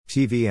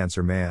TV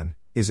Answer Man,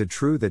 is it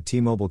true that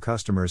T-Mobile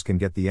customers can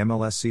get the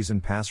MLS Season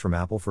Pass from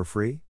Apple for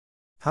free?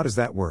 How does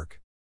that work?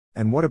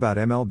 And what about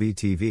MLB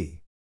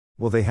TV?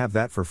 Will they have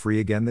that for free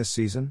again this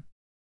season?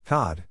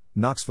 Todd,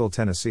 Knoxville,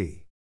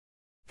 Tennessee.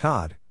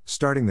 Todd,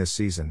 starting this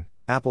season,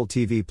 Apple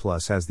TV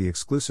Plus has the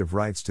exclusive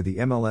rights to the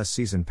MLS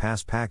Season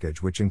Pass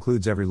package, which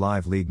includes every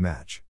live league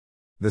match.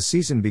 The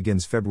season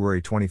begins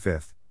February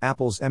 25th.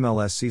 Apple's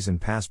MLS Season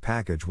Pass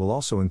package will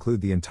also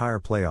include the entire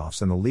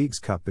playoffs and the Leagues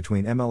Cup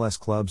between MLS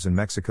clubs and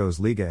Mexico's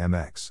Liga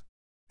MX.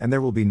 And there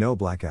will be no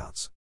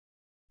blackouts.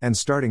 And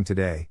starting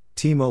today,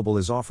 T-Mobile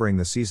is offering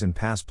the Season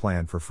Pass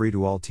plan for free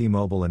to all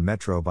T-Mobile and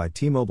Metro by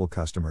T-Mobile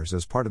customers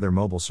as part of their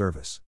mobile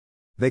service.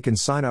 They can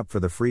sign up for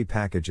the free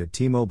package at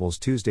T-Mobile's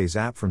Tuesdays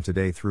app from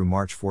today through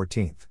March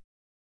 14th.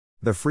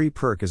 The free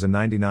perk is a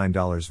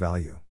 $99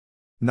 value.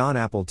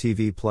 Non-Apple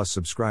TV Plus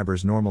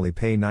subscribers normally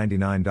pay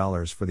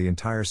 $99 for the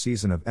entire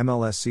season of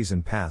MLS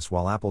Season Pass,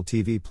 while Apple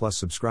TV Plus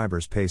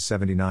subscribers pay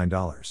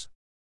 $79.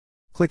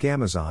 Click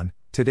Amazon,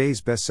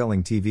 today's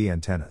best-selling TV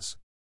antennas.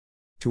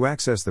 To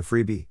access the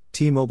freebie,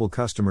 T-Mobile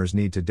customers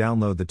need to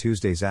download the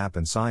Tuesdays app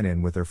and sign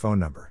in with their phone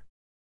number.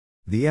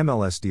 The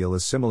MLS deal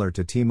is similar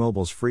to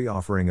T-Mobile's free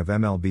offering of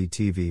MLB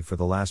TV for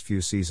the last few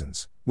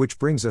seasons, which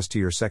brings us to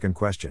your second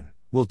question.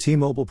 Will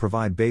T-Mobile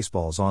provide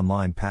baseball's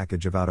online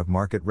package of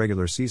out-of-market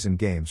regular season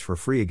games for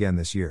free again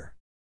this year?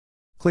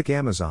 Click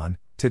Amazon,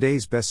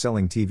 today's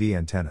best-selling TV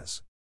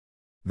antennas.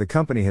 The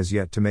company has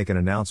yet to make an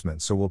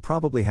announcement, so we'll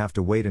probably have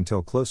to wait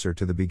until closer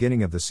to the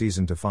beginning of the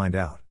season to find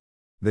out.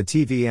 The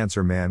TV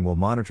Answer Man will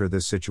monitor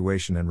this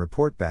situation and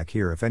report back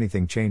here if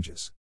anything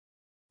changes.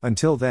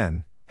 Until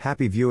then,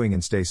 happy viewing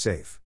and stay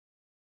safe.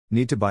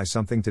 Need to buy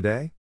something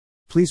today?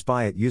 Please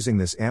buy it using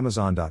this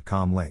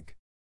Amazon.com link.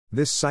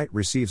 This site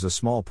receives a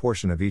small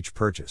portion of each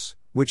purchase,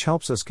 which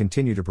helps us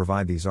continue to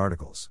provide these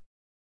articles.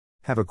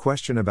 Have a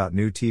question about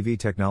new TV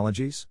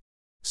technologies?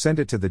 Send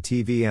it to the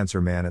TV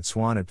Answer Man at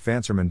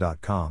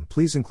swan@vanserman.com.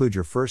 Please include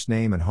your first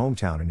name and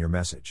hometown in your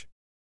message.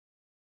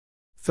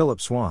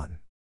 Philip Swan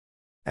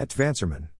 @Vanserman.